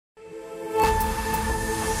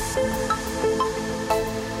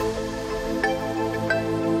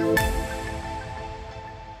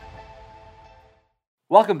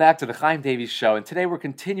Welcome back to the Chaim Davies Show, and today we're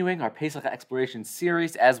continuing our Pesach exploration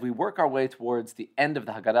series as we work our way towards the end of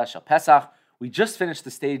the Haggadah Shel Pesach. We just finished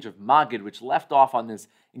the stage of Maggid, which left off on this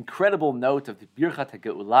incredible note of the Birchat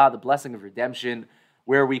HaGeulah, the blessing of redemption,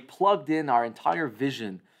 where we plugged in our entire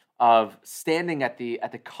vision of standing at the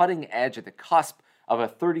cutting edge, at the cusp of a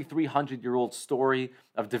 3,300-year-old story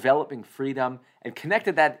of developing freedom, and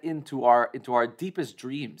connected that into our deepest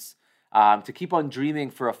dreams, to keep on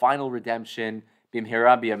dreaming for a final redemption.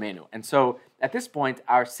 And so at this point,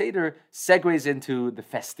 our Seder segues into the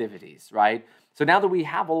festivities, right? So now that we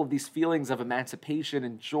have all of these feelings of emancipation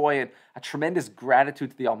and joy and a tremendous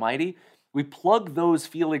gratitude to the Almighty, we plug those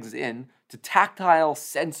feelings in to tactile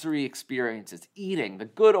sensory experiences, eating, the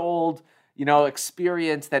good old,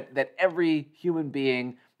 experience that every human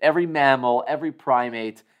being, every mammal, every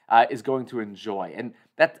primate is going to enjoy. And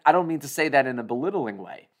that, I don't mean to say that in a belittling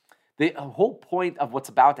way. The whole point of what's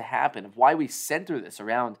about to happen, of why we center this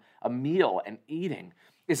around a meal and eating,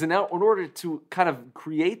 is in order to kind of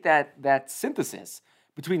create that synthesis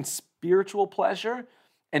between spiritual pleasure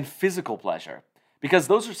and physical pleasure. Because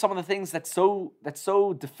those are some of the things that's so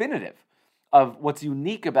definitive of what's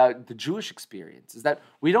unique about the Jewish experience, is that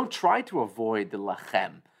we don't try to avoid the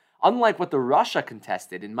lachem. Unlike what the Rasha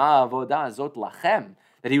contested in Ma'avodah Zot Lachem,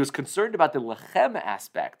 that he was concerned about the lachem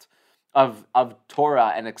aspect of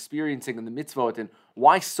Torah and experiencing in the mitzvot, and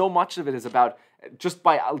why so much of it is about, just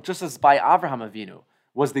as by Avraham Avinu,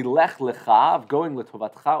 was the lech lecha, of going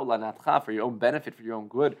letovatcha ulanatcha, for your own benefit, for your own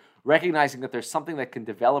good, recognizing that there's something that can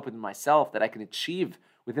develop within myself, that I can achieve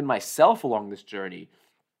within myself along this journey.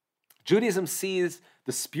 Judaism sees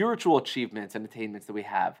the spiritual achievements and attainments that we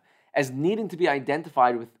have as needing to be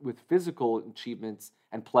identified with physical achievements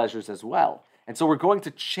and pleasures as well. And so we're going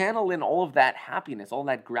to channel in all of that happiness, all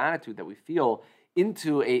that gratitude that we feel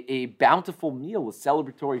into a bountiful meal, a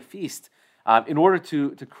celebratory feast, in order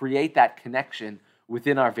to create that connection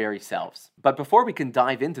within our very selves. But before we can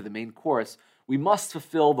dive into the main course, we must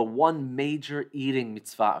fulfill the one major eating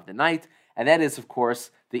mitzvah of the night, and that is, of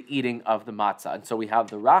course, the eating of the matzah. And so we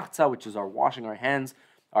have the rachza, which is our washing our hands,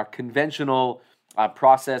 our conventional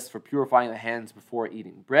process for purifying the hands before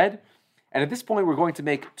eating bread. And at this point, we're going to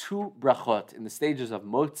make two brachot in the stages of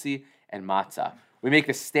motzi and matzah. We make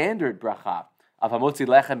the standard bracha of hamotzi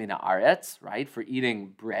lechem min haaretz, right, for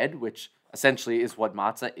eating bread, which essentially is what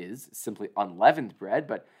matzah is, simply unleavened bread,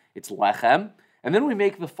 but it's lechem. And then we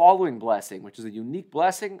make the following blessing, which is a unique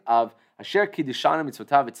blessing of asher kiddishanu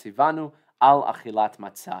mitzvotav etzivanu al achilat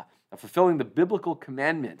matzah, of fulfilling the biblical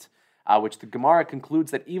commandment, which the Gemara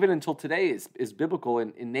concludes that even until today is biblical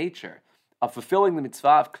in nature, of fulfilling the mitzvah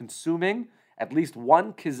of consuming at least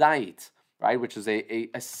one kizayit, right, which is a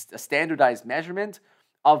standardized measurement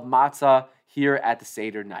of matzah here at the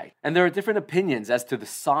Seder Night. And there are different opinions as to the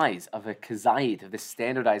size of a kizayit, of this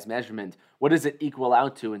standardized measurement. What does it equal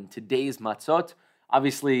out to in today's matzot?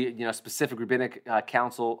 Obviously, specific rabbinic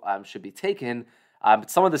counsel should be taken, but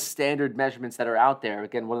some of the standard measurements that are out there,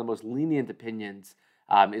 again, one of the most lenient opinions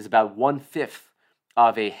is about 1/5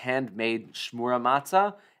 of a handmade shmura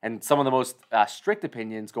matzah, and some of the most strict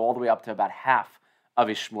opinions go all the way up to about half of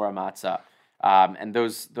a shmura matzah. And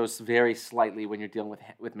those vary slightly when you're dealing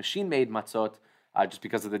with machine-made matzot, just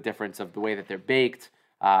because of the difference of the way that they're baked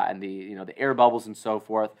and the air bubbles and so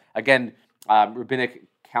forth. Again, rabbinic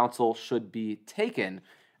counsel should be taken,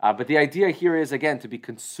 but the idea here is, again, to be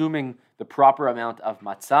consuming the proper amount of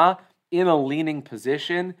matzah in a leaning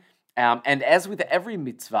position. And as with every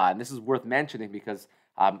mitzvah, and this is worth mentioning because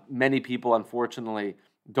many people, unfortunately,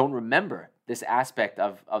 don't remember this aspect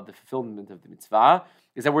of the fulfillment of the mitzvah,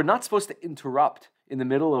 is that we're not supposed to interrupt in the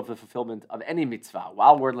middle of the fulfillment of any mitzvah.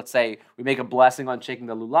 While let's say, we make a blessing on shaking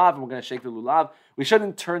the lulav, and we're going to shake the lulav, we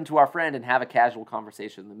shouldn't turn to our friend and have a casual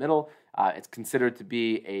conversation in the middle. It's considered to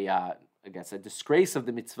be a disgrace of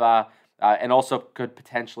the mitzvah, and also could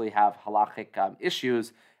potentially have halachic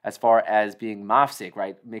issues as far as being mafsik,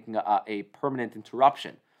 right, making a permanent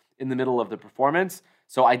interruption in the middle of the performance.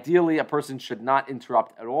 So ideally, a person should not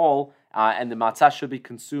interrupt at all, and the matzah should be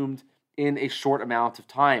consumed in a short amount of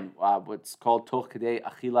time, what's called toch kedei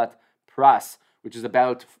achilat pras, which is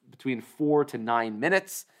about between 4 to 9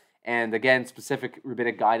 minutes. And again, specific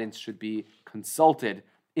rabbinic guidance should be consulted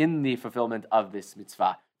in the fulfillment of this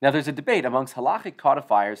mitzvah. Now, there's a debate amongst halachic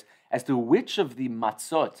codifiers as to which of the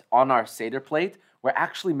matzot on our Seder plate we're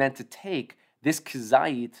actually meant to take this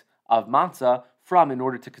kizayit of matzah from in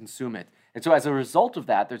order to consume it. And so as a result of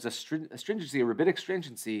that, there's a stringency, a rabbinic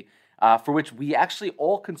stringency, for which we actually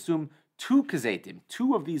all consume 2 kizaytim,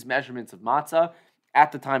 2 of these measurements of matzah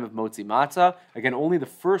at the time of motzi matzah. Again, only the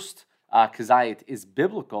first kizayit is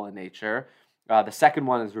biblical in nature, The second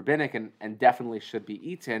one is rabbinic and definitely should be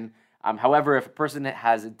eaten. However, if a person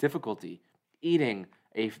has a difficulty eating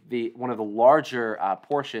one of the larger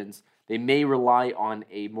portions, they may rely on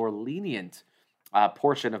a more lenient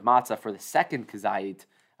portion of matzah for the second kazayit,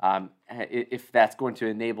 if that's going to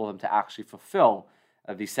enable them to actually fulfill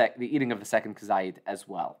the eating of the second kazayit as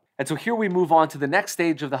well. And so here we move on to the next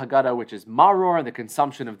stage of the Haggadah, which is maror, the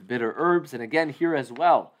consumption of the bitter herbs. And again, here as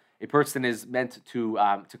well, a person is meant to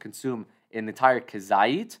consume an entire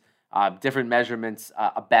kazayit. Different measurements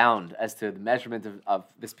abound as to the measurement of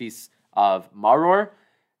this piece of maror.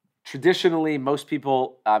 Traditionally, most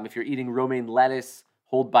people, if you're eating romaine lettuce,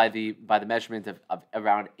 hold by the measurement of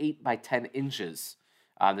around 8 by 10 inches.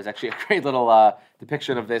 There's actually a great little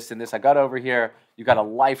depiction of this in this Haggadah over here. You've got a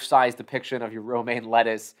life-size depiction of your romaine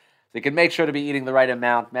lettuce. So you can make sure to be eating the right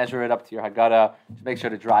amount, measure it up to your Haggadah, just make sure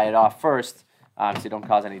to dry it off first so you don't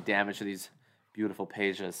cause any damage to these beautiful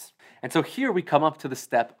pages. And so here we come up to the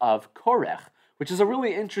step of korech, which is a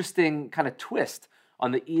really interesting kind of twist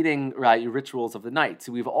on the eating rituals of the night.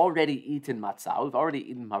 So we've already eaten matzah, we've already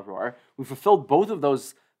eaten maror, we've fulfilled both of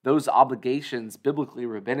those obligations biblically,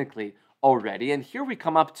 rabbinically already, and here we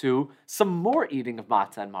come up to some more eating of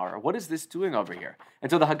matzah and maror. What is this doing over here? And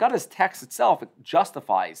so the Haggadah's text itself, it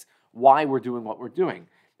justifies why we're doing what we're doing.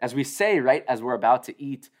 As we say, right, as we're about to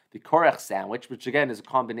eat the korech sandwich, which again is a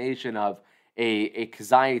combination of a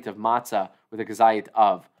kazayit of matzah with a kazayit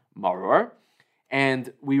of maror,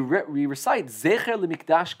 and we recite Zecher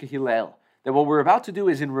Lemikdash Kehilel, that what we're about to do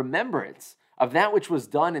is in remembrance of that which was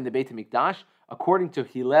done in the Beit HaMikdash, according to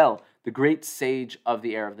Hillel, the great sage of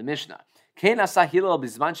the era of the Mishnah. This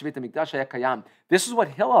is what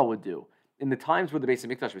Hillel would do in the times where the Beit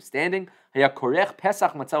HaMikdash was standing. He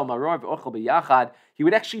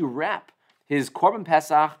would actually wrap his korban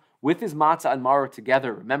Pesach with his matzah and maror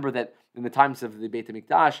together. Remember that in the times of the Beit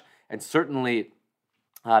HaMikdash, and certainly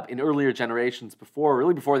in earlier generations before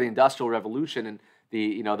the Industrial Revolution and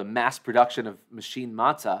the mass production of machine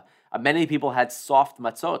matzah, many people had soft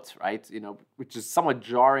matzot, right? Which is somewhat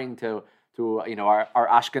jarring to our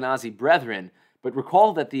Ashkenazi brethren. But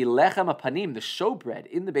recall that the lechem apanim, the showbread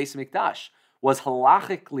in the Beis Hamikdash, was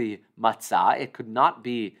halachically matzah. It could not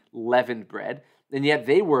be leavened bread, and yet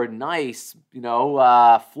they were nice,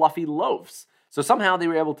 fluffy loaves. So somehow they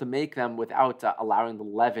were able to make them without allowing the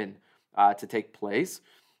leaven to take place.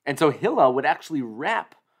 And so Hillel would actually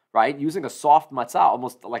wrap, right, using a soft matzah,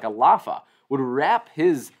 almost like a lafa, would wrap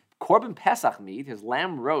his korban Pesach meat, his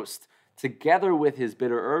lamb roast, together with his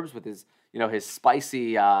bitter herbs, with his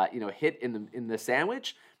spicy hit in the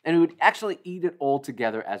sandwich, and he would actually eat it all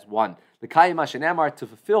together as one. The Kayim Hashanamar, to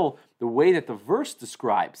fulfill the way that the verse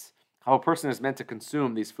describes how a person is meant to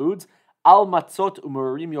consume these foods, al matzot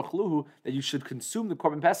umerorim yochluhu, that you should consume the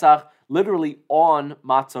korban Pesach literally on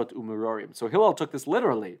matzot umerorim. So Hillel took this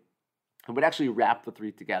literally and would actually wrap the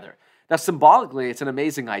three together. Now, symbolically, it's an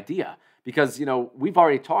amazing idea because we've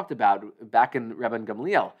already talked about back in Rabban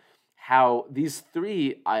Gamliel how these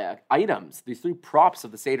three items, these three props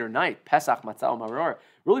of the Seder night, Pesach, Matzah, and Maror,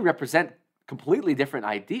 really represent completely different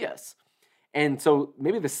ideas. And so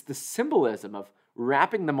maybe the symbolism of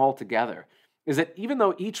wrapping them all together is that even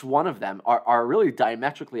though each one of them are really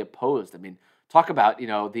diametrically opposed, I mean, talk about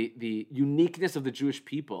the uniqueness of the Jewish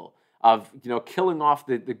people, of killing off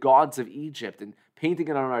the gods of Egypt and painting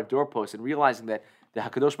it on our doorposts and realizing that the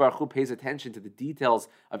HaKadosh Baruch Hu pays attention to the details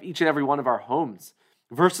of each and every one of our homes,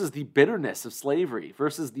 versus the bitterness of slavery,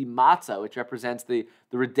 versus the matzah, which represents the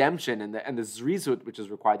redemption and the zrizut, which is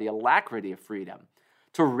required, the alacrity of freedom.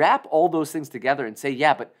 To wrap all those things together and say,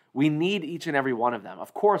 yeah, but we need each and every one of them.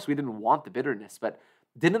 Of course, we didn't want the bitterness, but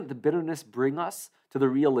didn't the bitterness bring us to the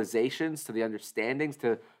realizations, to the understandings,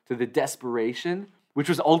 to the desperation, which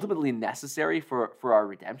was ultimately necessary for our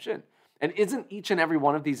redemption? And isn't each and every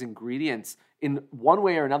one of these ingredients in one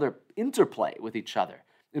way or another interplay with each other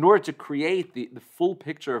in order to create the full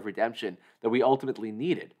picture of redemption that we ultimately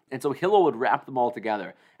needed? And so Hillel would wrap them all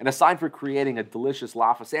together. And aside from creating a delicious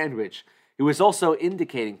laffa sandwich, he was also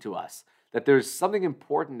indicating to us that there's something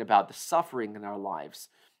important about the suffering in our lives,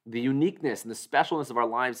 the uniqueness and the specialness of our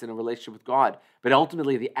lives in a relationship with God, but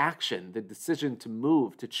ultimately the action, the decision to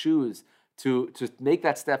move, to choose, to make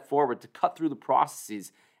that step forward, to cut through the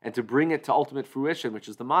processes and to bring it to ultimate fruition, which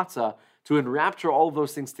is the matzah, to enrapture all of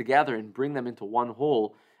those things together and bring them into one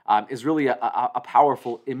whole, is really a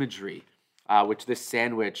powerful imagery, which this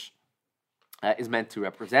sandwich is meant to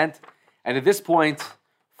represent. And at this point,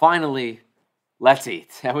 finally, let's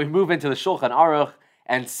eat. And we move into the Shulchan Aruch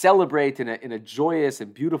and celebrate in a joyous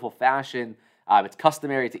and beautiful fashion. It's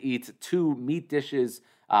customary to eat two meat dishes,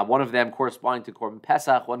 one of them corresponding to Korban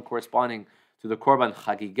Pesach, one corresponding to the Korban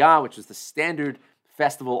Chagiga, which is the standard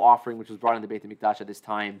festival offering which was brought into Beit HaMikdash at this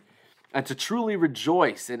time, and to truly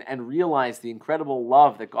rejoice and realize the incredible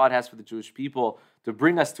love that God has for the Jewish people to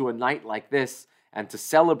bring us to a night like this and to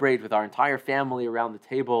celebrate with our entire family around the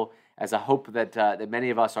table, as I hope that many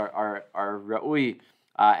of us are ra'ui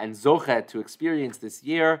and zochet to experience this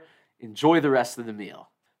year. Enjoy the rest of the meal.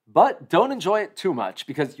 But don't enjoy it too much,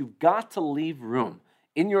 because you've got to leave room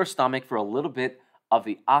in your stomach for a little bit of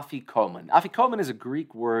the afikomen. Afikomen is a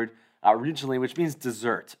Greek word originally, which means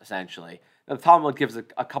dessert, essentially. Now, the Talmud gives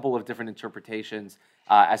a couple of different interpretations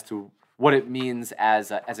as to what it means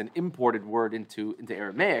as an imported word into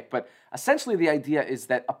Aramaic, but essentially the idea is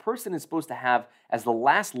that a person is supposed to have as the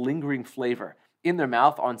last lingering flavor in their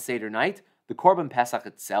mouth on Seder night the Korban Pesach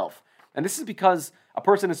itself. And this is because a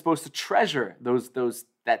person is supposed to treasure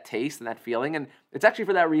that taste and that feeling, and it's actually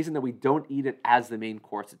for that reason that we don't eat it as the main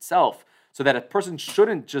course itself, so that a person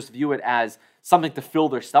shouldn't just view it as something to fill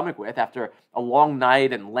their stomach with after a long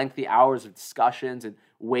night and lengthy hours of discussions and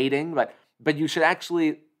waiting, but you should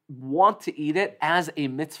actually want to eat it as a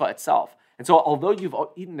mitzvah itself. And so although you've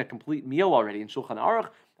eaten a complete meal already in Shulchan Aruch,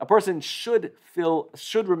 a person should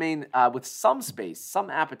remain with some space, some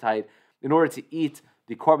appetite, in order to eat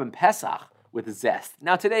the Korban Pesach with zest.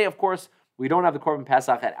 Now today, of course, we don't have the Korban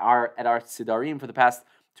Pesach at our Sidarim for the past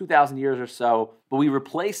 2,000 years or so, but we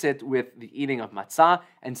replace it with the eating of matzah,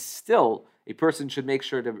 and still a person should make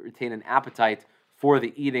sure to retain an appetite for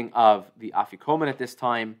the eating of the afikomen at this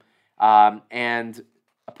time, and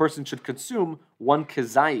a person should consume 1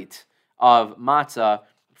 kezait of matzah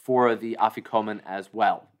for the afikomen as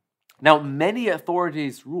well. Now, many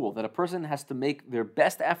authorities rule that a person has to make their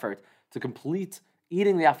best effort to complete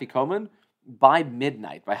eating the afikomen by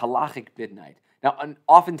midnight, by halachic midnight. Now,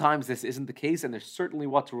 oftentimes this isn't the case, and there's certainly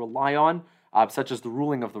what to rely on, such as the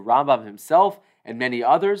ruling of the Rambam himself and many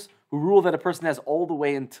others, who rule that a person has all the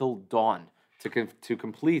way until dawn to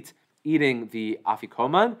complete eating the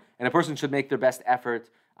afikoman, and a person should make their best effort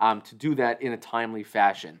to do that in a timely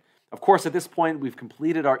fashion. Of course, at this point, we've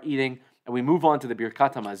completed our eating, and we move on to the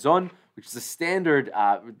Birkat HaMazon, which is the standard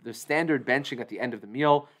benching at the end of the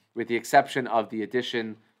meal, with the exception of the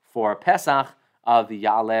addition for Pesach of the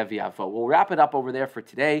Ya'aleh V'Yavo. We'll wrap it up over there for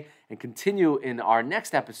today and continue in our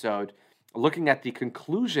next episode, looking at the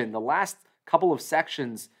conclusion, the last couple of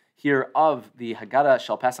sections here of the Haggadah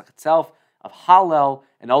Shel Pesach itself, of Hallel,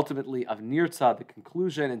 and ultimately of Nirtzah, the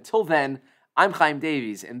conclusion. Until then, I'm Chaim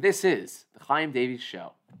Davies, and this is the Chaim Davies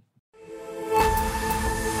Show.